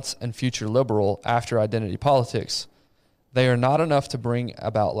 The Once and Future Liberal After Identity Politics, they are not enough to bring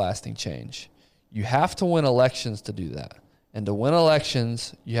about lasting change. You have to win elections to do that. And to win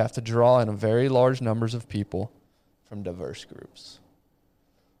elections, you have to draw in very large numbers of people from diverse groups.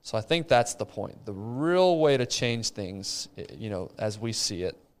 So I think that's the point. The real way to change things, as we see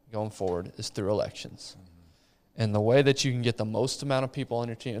it going forward, is through elections. Mm-hmm. And the way that you can get the most amount of people on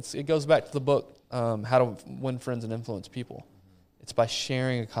your team, it goes back to the book, How to Win Friends and Influence People. Mm-hmm. It's by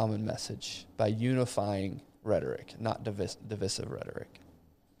sharing a common message, by unifying rhetoric, not divisive rhetoric.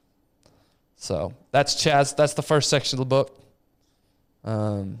 So that's Chaz. That's the first section of the book.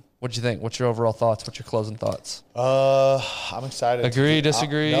 What'd you think? What's your overall thoughts? What's your closing thoughts? I'm excited. Agree,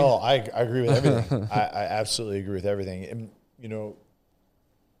 disagree? No, I agree with everything. I absolutely agree with everything. And,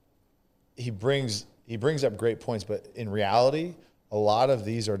 he brings up great points, but in reality, a lot of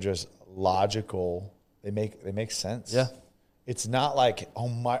these are just logical. They make sense. Yeah. It's not like, oh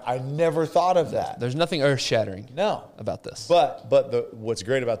my, I never thought of that. There's nothing earth-shattering about this. But what's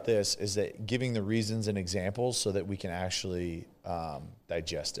great about this is that giving the reasons and examples so that we can actually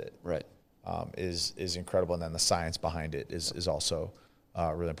digest it, right, is incredible. And then the science behind it is also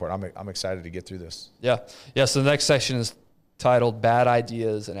really important. I'm excited to get through this. Yeah. So the next section is titled Bad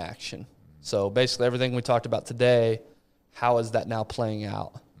Ideas in Action. So basically everything we talked about today, how is that now playing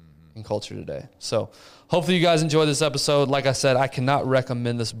out in culture today? So hopefully you guys enjoy this episode. Like I said, I cannot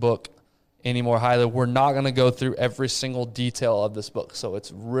recommend this book any more highly. We're not going to go through every single detail of this book. So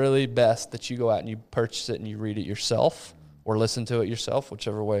it's really best that you go out and you purchase it and you read it yourself or listen to it yourself,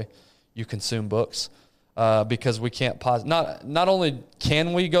 whichever way you consume books. Because we can't pause. Not only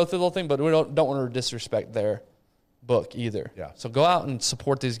can we go through the whole thing, but we don't want to disrespect their book either. Yeah. So go out and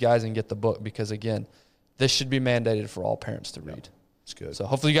support these guys and get the book because, again, this should be mandated for all parents to read. It's good. So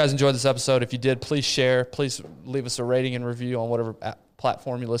hopefully you guys enjoyed this episode. If you did, please share. Please leave us a rating and review on whatever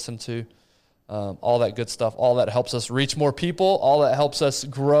platform you listen to. All that good stuff. All that helps us reach more people. All that helps us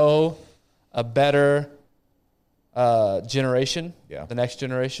grow a better generation, the next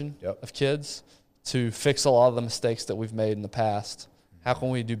generation of kids, to fix a lot of the mistakes that we've made in the past. How can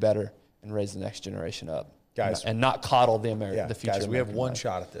we do better and raise the next generation up? Guys, and not coddle the future. Guys, we have American one life.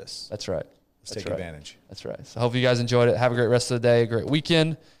 shot at this. That's right. Let's take advantage. That's right. So hope you guys enjoyed it. Have a great rest of the day, a great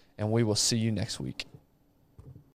weekend, and we will see you next week.